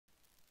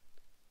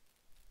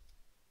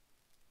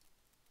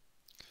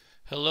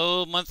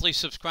Hello monthly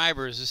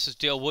subscribers, this is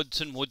Dale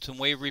Woodson, Woodson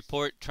Wave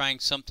Report, trying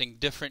something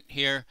different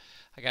here.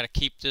 I got to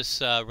keep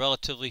this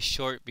relatively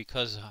short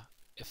because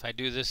if I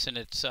do this and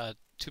it's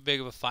too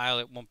big of a file,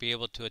 it won't be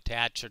able to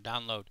attach or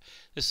download.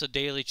 This is a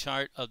daily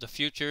chart of the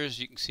futures.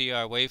 You can see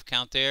our wave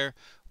count there.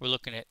 We're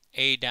looking at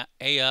A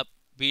up,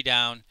 B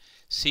down,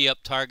 C up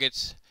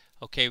targets.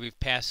 Okay, we've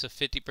passed the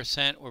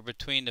 50%. We're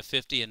between the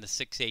 50 and the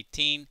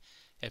 618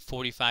 at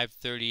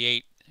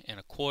 45.38 and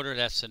a quarter.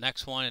 That's the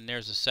next one, and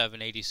there's a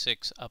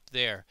 786 up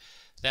there.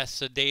 That's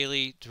the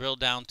daily. Drill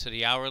down to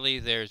the hourly.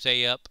 There's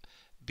A up,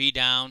 B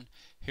down.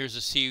 Here's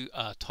the C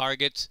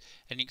targets,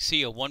 and you can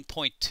see a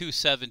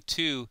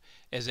 1.272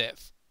 is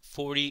at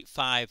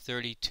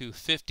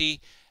 45.3250,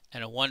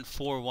 and a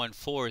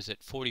 1414 is at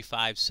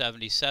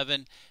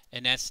 45.77,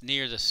 and that's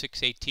near the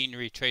 618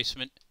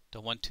 retracement.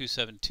 The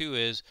 1272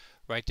 is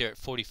right there at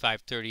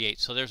 45.38.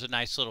 So there's a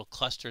nice little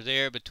cluster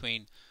there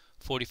between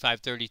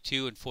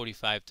 45.32 and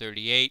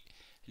 45.38,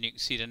 and you can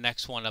see the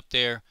next one up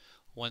there,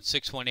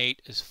 1618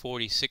 is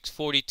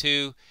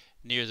 46.42,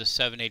 near the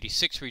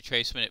 786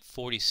 retracement at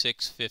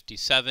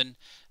 46.57,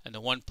 and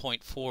the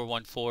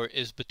 1.414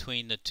 is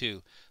between the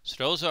two.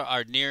 So those are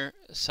our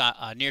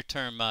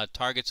near-term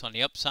targets on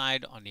the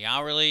upside. On the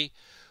hourly,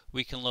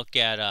 we can look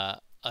at a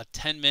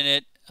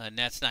 10-minute, and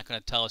that's not going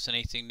to tell us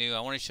anything new.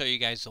 I want to show you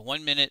guys the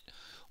 1 minute.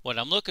 What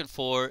I'm looking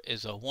for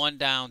is a 1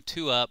 down,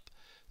 2 up,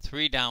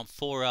 3 down,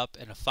 4 up,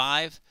 and a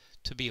 5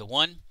 to be a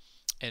 1,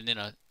 and then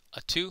a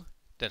 2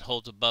 that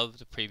holds above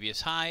the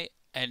previous high,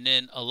 and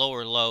then a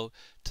lower low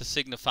to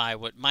signify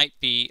what might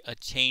be a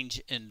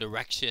change in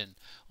direction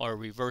or a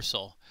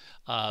reversal.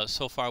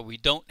 So far we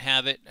don't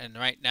have it, and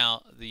right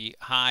now the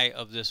high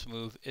of this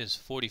move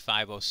is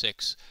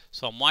 45.06.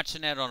 So I'm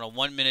watching that on a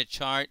 1 minute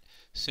chart.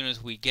 As soon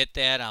as we get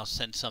that, I'll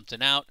send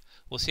something out.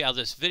 We'll see how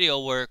this video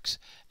works,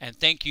 and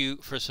thank you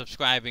for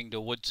subscribing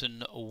to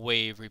Woodson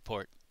Wave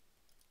Report.